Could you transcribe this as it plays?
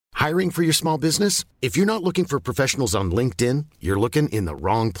Hiring for your small business? If you're not looking for professionals on LinkedIn, you're looking in the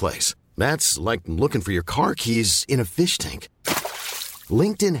wrong place. That's like looking for your car keys in a fish tank.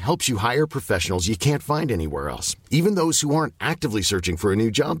 LinkedIn helps you hire professionals you can't find anywhere else, even those who aren't actively searching for a new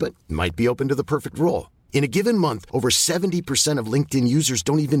job but might be open to the perfect role. In a given month, over 70% of LinkedIn users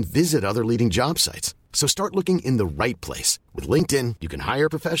don't even visit other leading job sites. So start looking in the right place. With LinkedIn, you can hire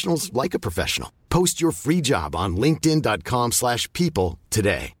professionals like a professional. Post your free job on linkedin.com/people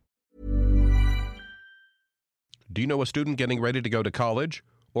today. Do you know a student getting ready to go to college?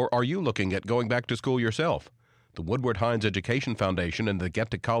 Or are you looking at going back to school yourself? The Woodward Hines Education Foundation and the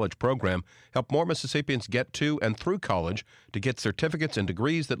Get to College program help more Mississippians get to and through college to get certificates and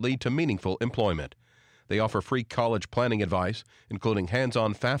degrees that lead to meaningful employment. They offer free college planning advice, including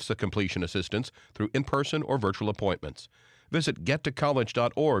hands-on FAFSA completion assistance through in-person or virtual appointments. Visit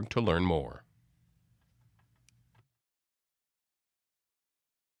gettocollege.org to learn more.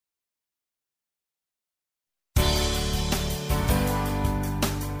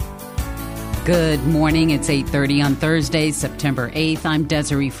 Good morning. It's 8:30 on Thursday, September 8th. I'm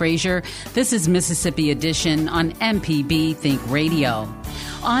Desiree Frazier. This is Mississippi Edition on MPB Think Radio.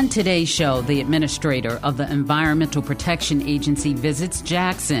 On today's show, the administrator of the Environmental Protection Agency visits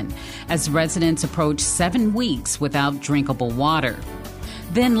Jackson as residents approach 7 weeks without drinkable water.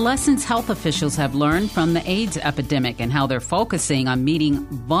 Then lessons health officials have learned from the AIDS epidemic and how they're focusing on meeting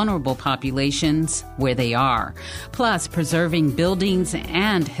vulnerable populations where they are. Plus, preserving buildings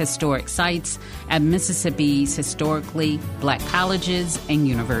and historic sites at Mississippi's historically black colleges and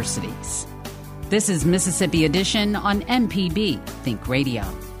universities. This is Mississippi Edition on MPB Think Radio.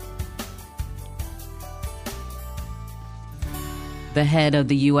 The head of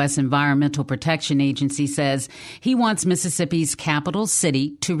the U.S. Environmental Protection Agency says he wants Mississippi's capital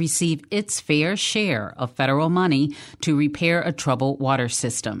city to receive its fair share of federal money to repair a troubled water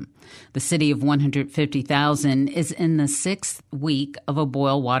system. The city of 150,000 is in the 6th week of a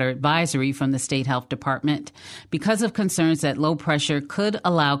boil water advisory from the State Health Department because of concerns that low pressure could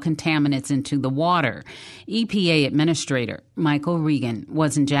allow contaminants into the water. EPA Administrator Michael Regan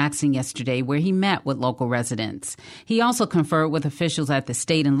was in Jackson yesterday where he met with local residents. He also conferred with officials at the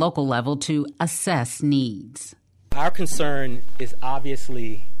state and local level to assess needs. Our concern is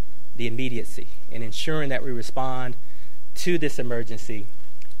obviously the immediacy and ensuring that we respond to this emergency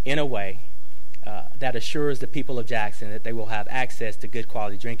in a way that assures the people of Jackson that they will have access to good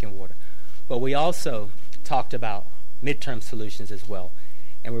quality drinking water. But we also talked about midterm solutions as well.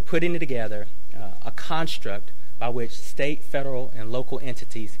 And we're putting together a construct by which state, federal, and local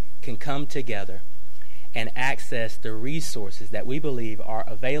entities can come together and access the resources that we believe are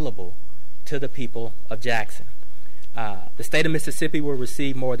available to the people of Jackson. The state of Mississippi will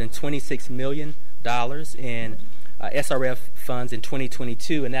receive more than $26 million in SRF funds in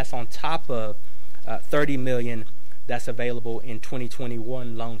 2022, and that's on top of $30 million that's available in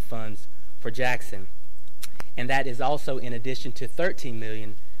 2021 loan funds for Jackson. And that is also in addition to $13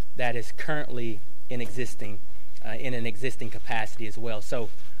 million that is currently in an existing capacity as well. So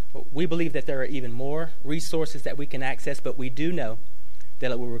we believe that there are even more resources that we can access, but we do know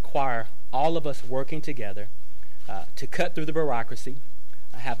that it will require all of us working together to cut through the bureaucracy,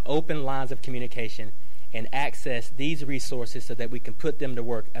 have open lines of communication, and access these resources so that we can put them to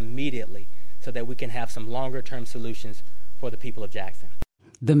work immediately so that we can have some longer-term solutions for the people of Jackson.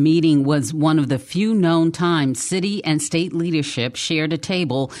 The meeting was one of the few known times city and state leadership shared a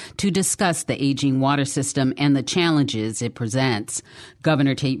table to discuss the aging water system and the challenges it presents.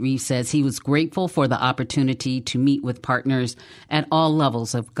 Governor Tate Reeves says he was grateful for the opportunity to meet with partners at all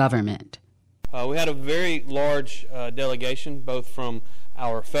levels of government. We had a very large delegation, both from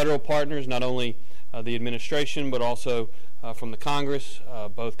our federal partners, not only the administration, but also from the Congress,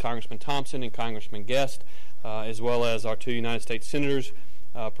 both Congressman Thompson and Congressman Guest, as well as our 2 United States senators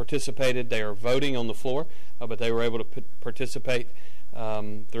participated. They are voting on the floor, but they were able to participate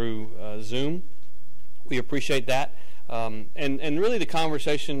through Zoom. We appreciate that. And really the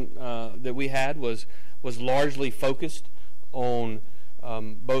conversation that we had was largely focused on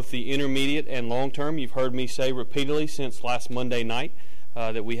both the intermediate and long term. You've heard me say repeatedly since last Monday night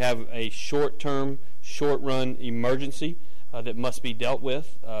that we have a short-term, short-run emergency that must be dealt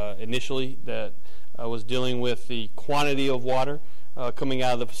with. Initially, that was dealing with the quantity of water coming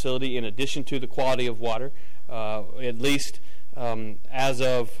out of the facility in addition to the quality of water. At least as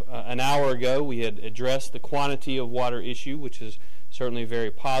of an hour ago, we had addressed the quantity of water issue, which is certainly very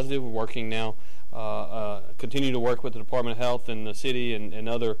positive. We're working now, continue to work with the Department of Health and the city and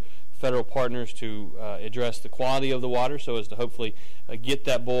other federal partners to address the quality of the water so as to hopefully get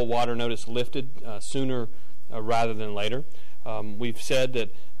that boil water notice lifted sooner rather than later. We've said that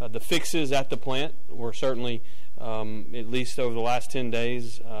the fixes at the plant were certainly, at least over the last 10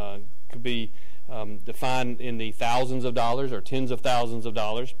 days, could be defined in the thousands of dollars or tens of thousands of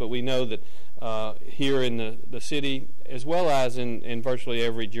dollars. But we know that here in the city, as well as in virtually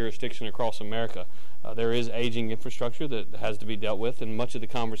every jurisdiction across America, there is aging infrastructure that has to be dealt with. And much of the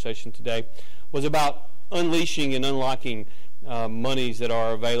conversation today was about unleashing and unlocking monies that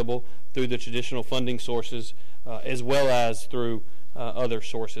are available through the traditional funding sources as well as through other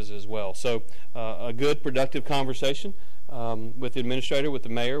sources as well. So a good, productive conversation with the administrator, with the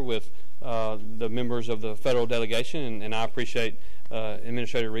mayor, with the members of the federal delegation, and I appreciate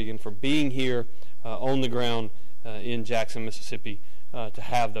Administrator Regan for being here on the ground in Jackson, Mississippi, to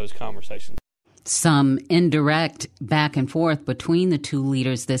have those conversations. Some indirect back and forth between the two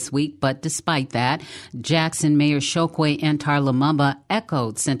leaders this week, but despite that, Jackson Mayor Chokwe Antar-Lumumba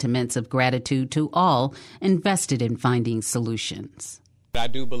echoed sentiments of gratitude to all invested in finding solutions. I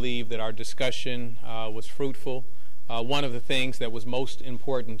do believe that our discussion was fruitful. One of the things that was most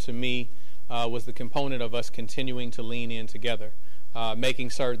important to me was the component of us continuing to lean in together,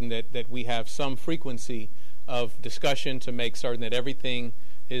 making certain that we have some frequency of discussion to make certain that everything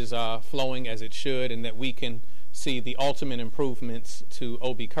is flowing as it should, and that we can see the ultimate improvements to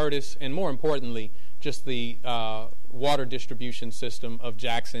O.B. Curtis, and more importantly, just the water distribution system of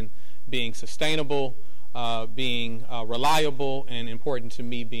Jackson being sustainable, being reliable, and important to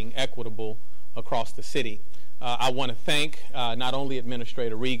me, being equitable across the city. I want to thank not only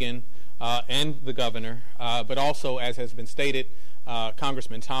Administrator Regan and the governor, but also, as has been stated,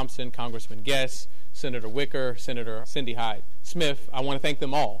 Congressman Thompson, Congressman Guest, Senator Wicker, Senator Cindy Hyde-Smith. I want to thank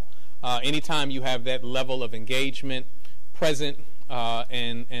them all. Anytime you have that level of engagement present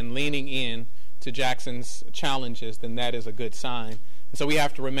and leaning in to Jackson's challenges, then that is a good sign. And so we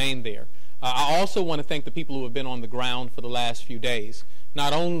have to remain there. I also want to thank the people who have been on the ground for the last few days.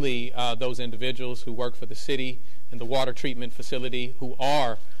 Not only those individuals who work for the city and the water treatment facility, who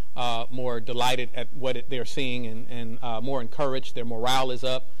are more delighted at what they're seeing and more encouraged, their morale is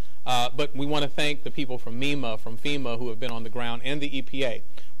up. But we want to thank the people from FEMA who have been on the ground, and the EPA.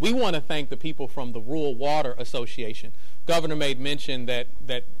 We want to thank the people from the Rural Water Association. Governor made mention that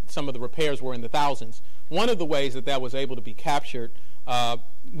some of the repairs were in the thousands. One of the ways that was able to be captured,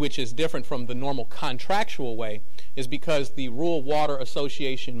 which is different from the normal contractual way, is because the Rural Water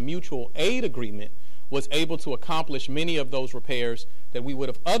Association mutual aid agreement was able to accomplish many of those repairs that we would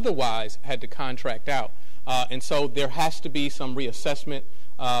have otherwise had to contract out. And so there has to be some reassessment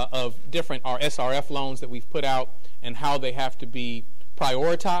of our SRF loans that we've put out and how they have to be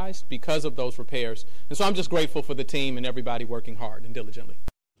prioritized because of those repairs. And so I'm just grateful for the team and everybody working hard and diligently.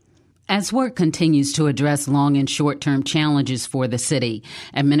 As work continues to address long and short-term challenges for the city,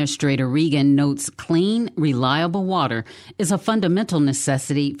 Administrator Regan notes clean, reliable water is a fundamental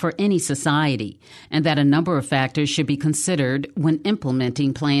necessity for any society, and that a number of factors should be considered when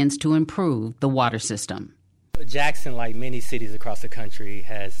implementing plans to improve the water system. Jackson, like many cities across the country,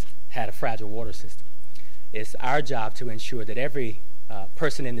 has had a fragile water system. It's our job to ensure that every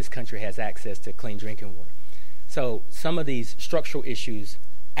person in this country has access to clean drinking water. So some of these structural issues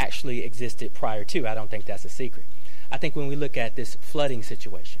actually existed prior to. I don't think that's a secret. I think when we look at this flooding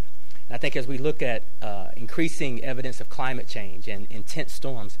situation, and I think as we look at increasing evidence of climate change and intense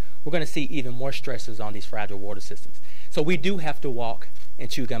storms, we're going to see even more stresses on these fragile water systems. So we do have to walk and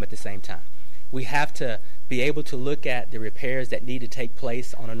chew gum at the same time. We have to be able to look at the repairs that need to take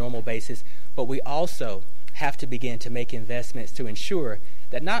place on a normal basis, but we also have to begin to make investments to ensure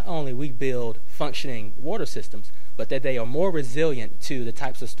that not only we build functioning water systems, but that they are more resilient to the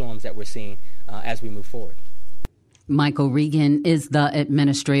types of storms that we're seeing as we move forward. Michael Regan is the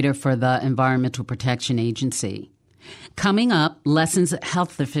administrator for the Environmental Protection Agency. Coming up, lessons that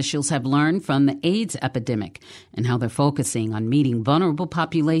health officials have learned from the AIDS epidemic and how they're focusing on meeting vulnerable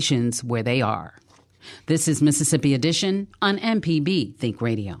populations where they are. This is Mississippi Edition on MPB Think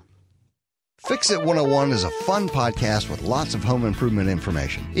Radio. Fix It 101 is a fun podcast with lots of home improvement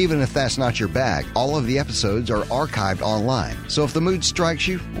information. Even if that's not your bag, all of the episodes are archived online. So if the mood strikes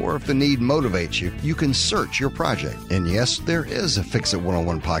you, or if the need motivates you, you can search your project. And yes, there is a Fix It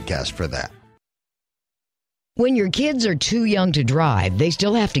 101 podcast for that. When your kids are too young to drive, they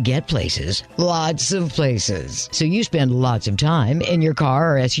still have to get places. Lots of places. So you spend lots of time in your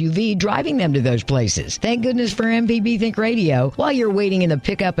car or SUV driving them to those places. Thank goodness for MPB Think Radio. While you're waiting in the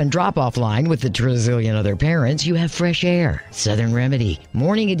pickup and drop-off line with the trizillion other parents, you have fresh air, Southern Remedy,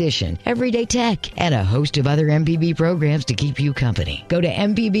 Morning Edition, Everyday Tech, and a host of other MPB programs to keep you company. Go to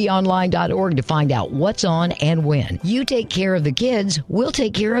mpbonline.org to find out what's on and when. You take care of the kids, we'll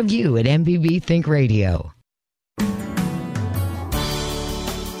take care of you at MPB Think Radio.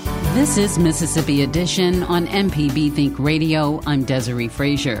 This is Mississippi Edition on MPB Think Radio. I'm Desiree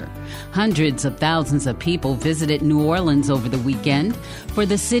Frazier. Hundreds of thousands of people visited New Orleans over the weekend for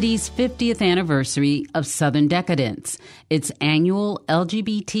the city's 50th anniversary of Southern Decadence, its annual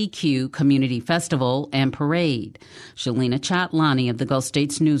LGBTQ community festival and parade. Shalina Chatlani of the Gulf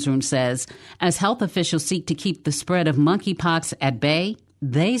States Newsroom says, as health officials seek to keep the spread of monkeypox at bay,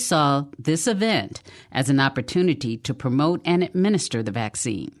 they saw this event as an opportunity to promote and administer the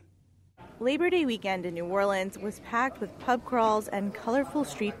vaccine. Labor Day weekend in New Orleans was packed with pub crawls and colorful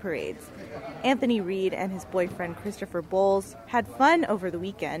street parades. Anthony Reed and his boyfriend Christopher Bowles had fun over the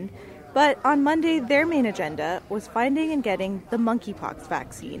weekend, but on Monday their main agenda was finding and getting the monkeypox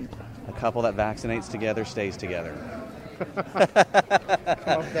vaccine. A couple that vaccinates together stays together.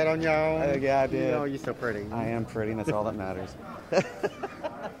 Come that on your own? Yeah, I did. Oh, you're so pretty. I am pretty, and that's all that matters.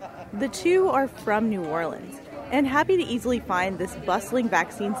 The two are from New Orleans and happy to easily find this bustling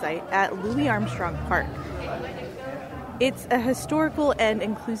vaccine site at Louis Armstrong Park. It's a historical and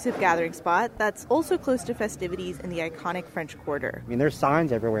inclusive gathering spot that's also close to festivities in the iconic French Quarter. I mean, there's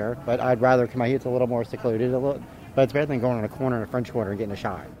signs everywhere, but I'd rather come out here. It's a little more secluded, but it's better than going on a corner in the French Quarter and getting a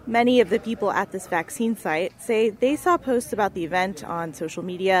shot. Many of the people at this vaccine site say they saw posts about the event on social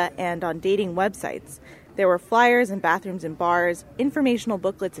media and on dating websites. There were flyers in bathrooms and bars, informational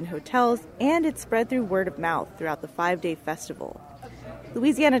booklets in hotels, and it spread through word of mouth throughout the 5-day festival.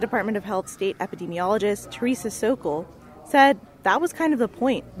 Louisiana Department of Health state epidemiologist Teresa Sokol said that was kind of the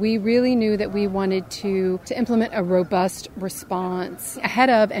point. We really knew that we wanted to implement a robust response ahead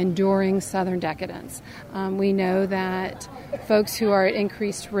of and during Southern Decadence. We know that folks who are at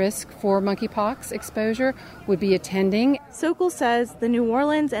increased risk for monkeypox exposure would be attending. Sokol says the New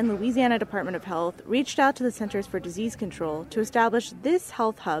Orleans and Louisiana Department of Health reached out to the Centers for Disease Control to establish this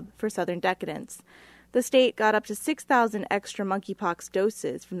health hub for Southern Decadence. The state got up to 6,000 extra monkeypox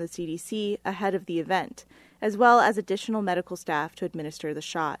doses from the CDC ahead of the event, as well as additional medical staff to administer the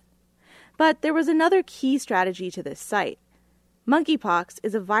shot. But there was another key strategy to this site. Monkeypox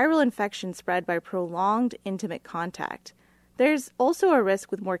is a viral infection spread by prolonged intimate contact. There's also a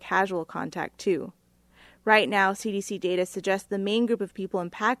risk with more casual contact, too. Right now, CDC data suggests the main group of people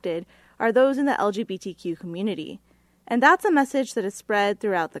impacted are those in the LGBTQ community. And that's a message that is spread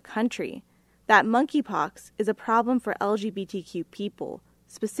throughout the country, that monkeypox is a problem for LGBTQ people,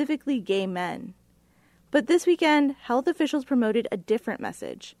 specifically gay men. But this weekend, health officials promoted a different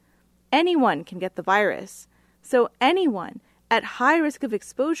message. Anyone can get the virus, so anyone at high risk of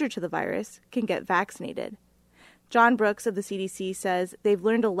exposure to the virus can get vaccinated. John Brooks of the CDC says they've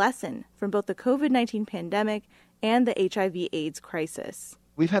learned a lesson from both the COVID-19 pandemic and the HIV/AIDS crisis.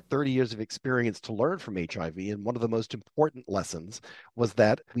 We've had 30 years of experience to learn from HIV, and one of the most important lessons was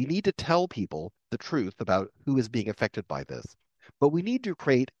that we need to tell people the truth about who is being affected by this. But we need to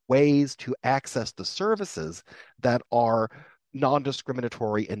create ways to access the services that are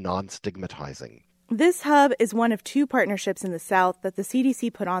non-discriminatory and non-stigmatizing. This hub is one of two partnerships in the South that the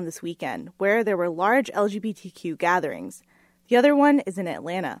CDC put on this weekend, where there were large LGBTQ gatherings. The other one is in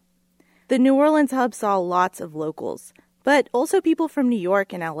Atlanta. The New Orleans hub saw lots of locals, but also people from New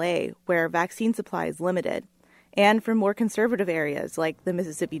York and LA, where vaccine supply is limited, and from more conservative areas like the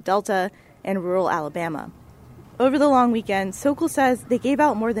Mississippi Delta and rural Alabama. Over the long weekend, Sokol says they gave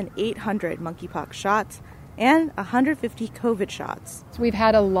out more than 800 monkeypox shots and 150 COVID shots. So we've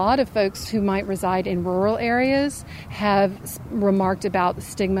had a lot of folks who might reside in rural areas have remarked about the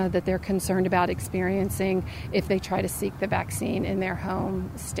stigma that they're concerned about experiencing if they try to seek the vaccine in their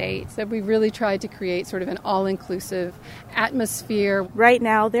home state. So we really tried to create sort of an all-inclusive atmosphere. Right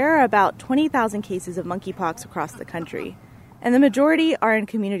now, there are about 20,000 cases of monkeypox across the country, and the majority are in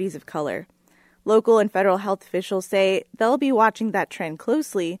communities of color. Local and federal health officials say they'll be watching that trend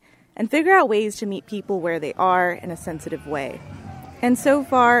closely and figure out ways to meet people where they are in a sensitive way. And so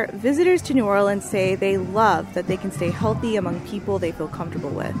far, visitors to New Orleans say they love that they can stay healthy among people they feel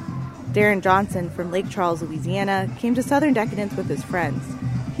comfortable with. Darren Johnson from Lake Charles, Louisiana, came to Southern Decadence with his friends.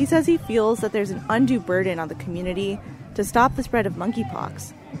 He says he feels that there's an undue burden on the community to stop the spread of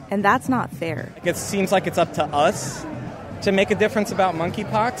monkeypox, and that's not fair. It seems like it's up to us to make a difference about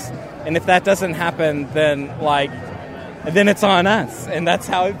monkeypox, and if that doesn't happen, then it's on us, and that's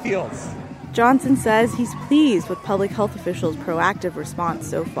how it feels. Johnson says he's pleased with public health officials' proactive response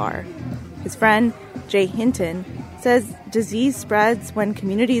so far. His friend, Jay Hinton, says disease spreads when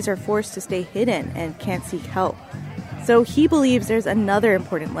communities are forced to stay hidden and can't seek help. So he believes there's another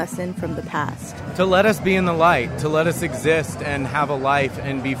important lesson from the past. To let us be in the light, to let us exist and have a life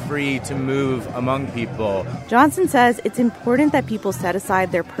and be free to move among people. Johnson says it's important that people set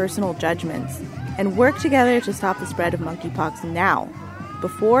aside their personal judgments and work together to stop the spread of monkeypox now,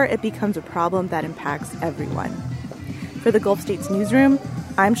 before it becomes a problem that impacts everyone. For the Gulf States Newsroom,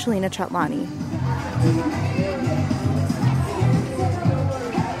 I'm Shalina Chatlani.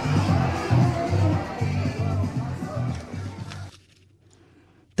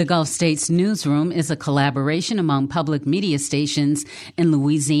 The Gulf States Newsroom is a collaboration among public media stations in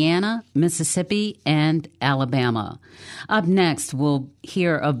Louisiana, Mississippi, and Alabama. Up next, we'll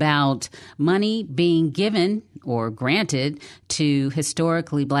hear about money being given or granted to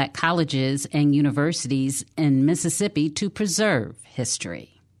historically black colleges and universities in Mississippi to preserve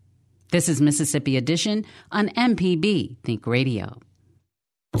history. This is Mississippi Edition on MPB Think Radio.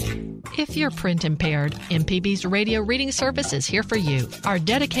 If you're print impaired, MPB's radio reading service is here for you. Our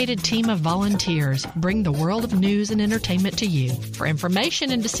dedicated team of volunteers bring the world of news and entertainment to you. For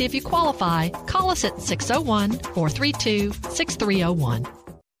information and to see if you qualify, call us at 601-432-6301.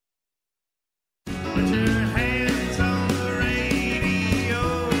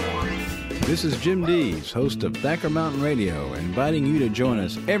 This is Jim Dees, host of Thacker Mountain Radio, inviting you to join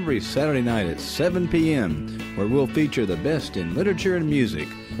us every Saturday night at 7 p.m., where we'll feature the best in literature and music.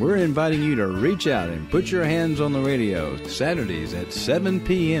 We're inviting you to reach out and put your hands on the radio Saturdays at 7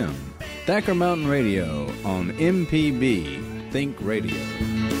 p.m. Thacker Mountain Radio on MPB Think Radio.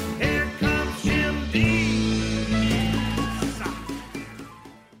 Here comes Jim Dees.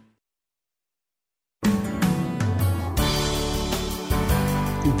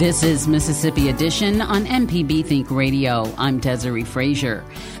 This is Mississippi Edition on MPB Think Radio. I'm Desiree Frazier.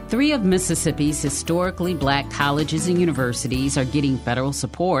 3 of Mississippi's historically black colleges and universities are getting federal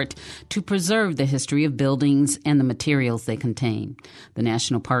support to preserve the history of buildings and the materials they contain. The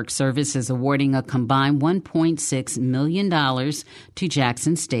National Park Service is awarding a combined $1.6 million to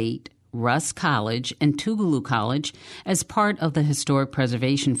Jackson State, Russ College, and Tougaloo College as part of the Historic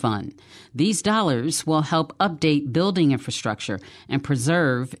Preservation Fund. These dollars will help update building infrastructure and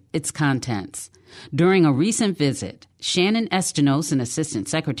preserve its contents. During a recent visit, Shannon Estenos, an assistant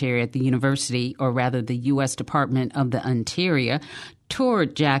secretary at the university, or rather the U.S. Department of the Interior,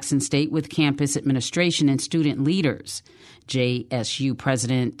 toured Jackson State with campus administration and student leaders. JSU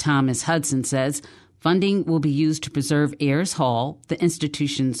President Thomas Hudson says funding will be used to preserve Ayers Hall, the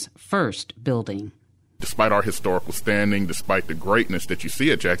institution's first building. Despite our historical standing, despite the greatness that you see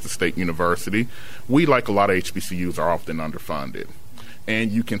at Jackson State University, we, like a lot of HBCUs, are often underfunded.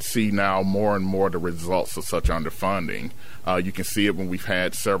 And you can see now more and more the results of such underfunding. You can see it when we've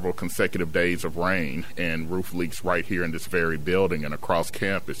had several consecutive days of rain and roof leaks right here in this very building and across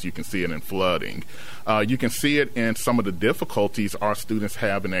campus. You can see it in flooding. You can see it in some of the difficulties our students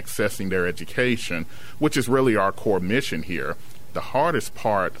have in accessing their education, which is really our core mission here. The hardest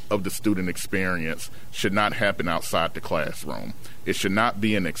part of the student experience should not happen outside the classroom. It should not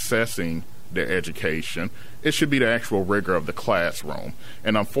be in accessing their education. It should be the actual rigor of the classroom.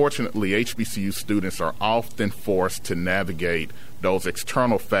 And unfortunately, HBCU students are often forced to navigate those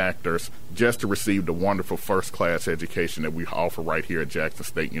external factors just to receive the wonderful first-class education that we offer right here at Jackson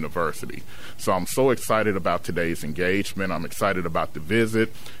State University. So I'm so excited about today's engagement. I'm excited about the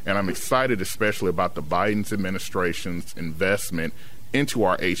visit, and I'm excited especially about the Biden administration's investment into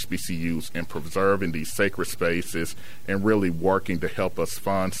our HBCUs and preserving these sacred spaces and really working to help us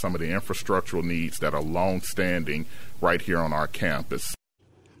fund some of the infrastructural needs that are long-standing right here on our campus.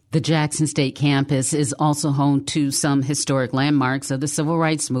 The Jackson State campus is also home to some historic landmarks of the Civil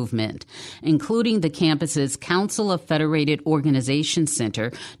Rights Movement, including the campus's Council of Federated Organizations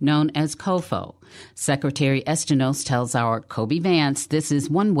Center, known as COFO. Secretary Estenos tells our Kobe Vance this is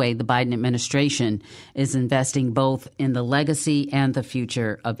one way the Biden administration is investing both in the legacy and the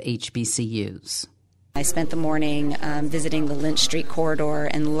future of HBCUs. I spent the morning visiting the Lynch Street corridor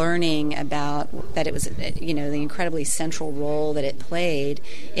and learning about that it was, the incredibly central role that it played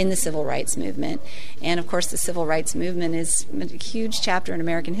in the civil rights movement. And of course, the civil rights movement is a huge chapter in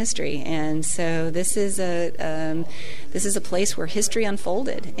American history. And so this is a place where history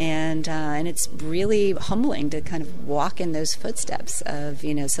unfolded, and it's really humbling to kind of walk in those footsteps of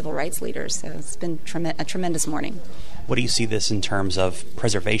civil rights leaders. So it's been a tremendous morning. What do you see this in terms of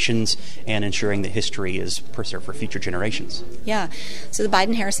preservations and ensuring that history is preserved for future generations? Yeah. So the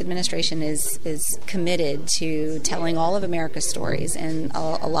Biden-Harris administration is committed to telling all of America's stories, and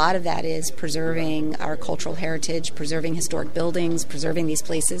a lot of that is preserving our cultural heritage, preserving historic buildings, preserving these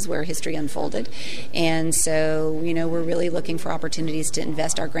places where history unfolded. And so, we're really looking for opportunities to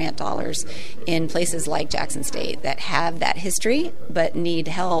invest our grant dollars in places like Jackson State that have that history but need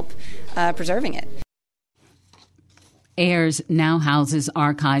help preserving it. Ayers now houses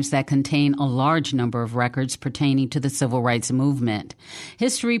archives that contain a large number of records pertaining to the civil rights movement.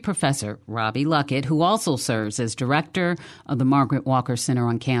 History professor Robbie Luckett, who also serves as director of the Margaret Walker Center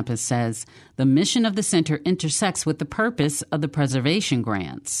on campus, says the mission of the center intersects with the purpose of the preservation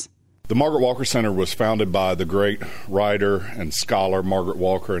grants. The Margaret Walker Center was founded by the great writer and scholar Margaret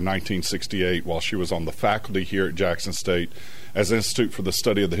Walker in 1968 while she was on the faculty here at Jackson State as Institute for the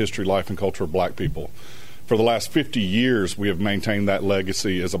Study of the History, Life, and Culture of Black People. For the last 50 years, we have maintained that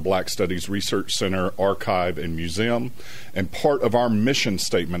legacy as a Black Studies Research Center, archive, and museum. And part of our mission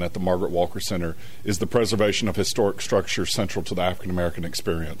statement at the Margaret Walker Center is the preservation of historic structures central to the African American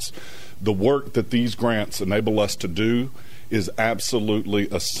experience. The work that these grants enable us to do is absolutely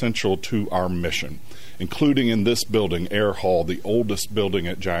essential to our mission, including in this building, Air Hall, the oldest building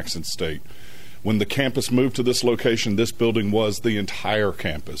at Jackson State. When the campus moved to this location, this building was the entire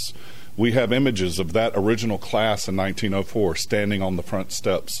campus. We have images of that original class in 1904 standing on the front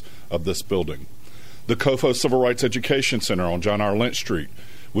steps of this building. The COFO Civil Rights Education Center on John R. Lynch Street,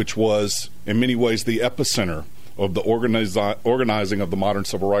 which was in many ways the epicenter of the organizing of the modern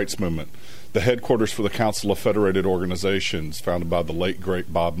civil rights movement. The headquarters for the Council of Federated Organizations, founded by the late,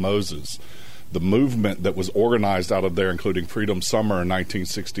 great Bob Moses. The movement that was organized out of there, including Freedom Summer in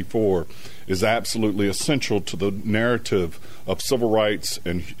 1964, is absolutely essential to the narrative of civil rights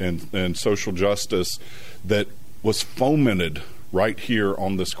and social justice that was fomented right here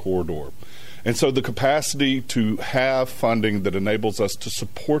on this corridor. And so the capacity to have funding that enables us to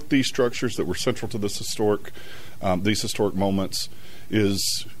support these structures that were central to these historic moments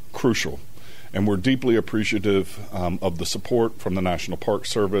is crucial. And we're deeply appreciative of the support from the National Park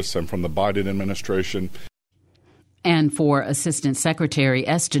Service and from the Biden administration. And for Assistant Secretary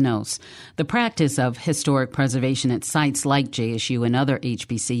Estenos, the practice of historic preservation at sites like JSU and other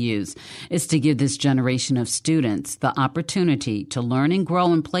HBCUs is to give this generation of students the opportunity to learn and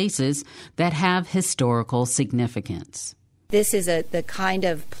grow in places that have historical significance. This is the kind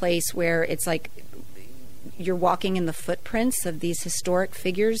of place where it's like you're walking in the footprints of these historic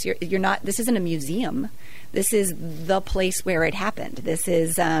figures. You're not. This isn't a museum. This is the place where it happened. This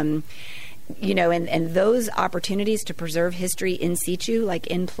is, and those opportunities to preserve history in situ, like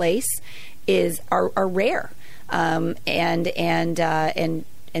in place, are rare. And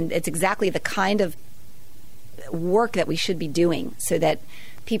it's exactly the kind of work that we should be doing, so that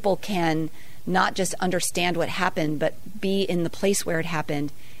people can not just understand what happened, but be in the place where it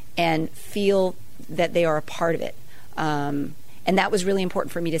happened and feel that they are a part of it. And that was really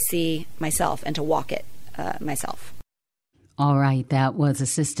important for me to see myself and to walk it myself. All right, that was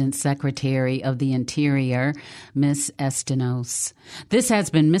Assistant Secretary of the Interior, Ms. Estenos. This has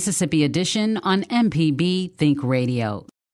been Mississippi Edition on MPB Think Radio.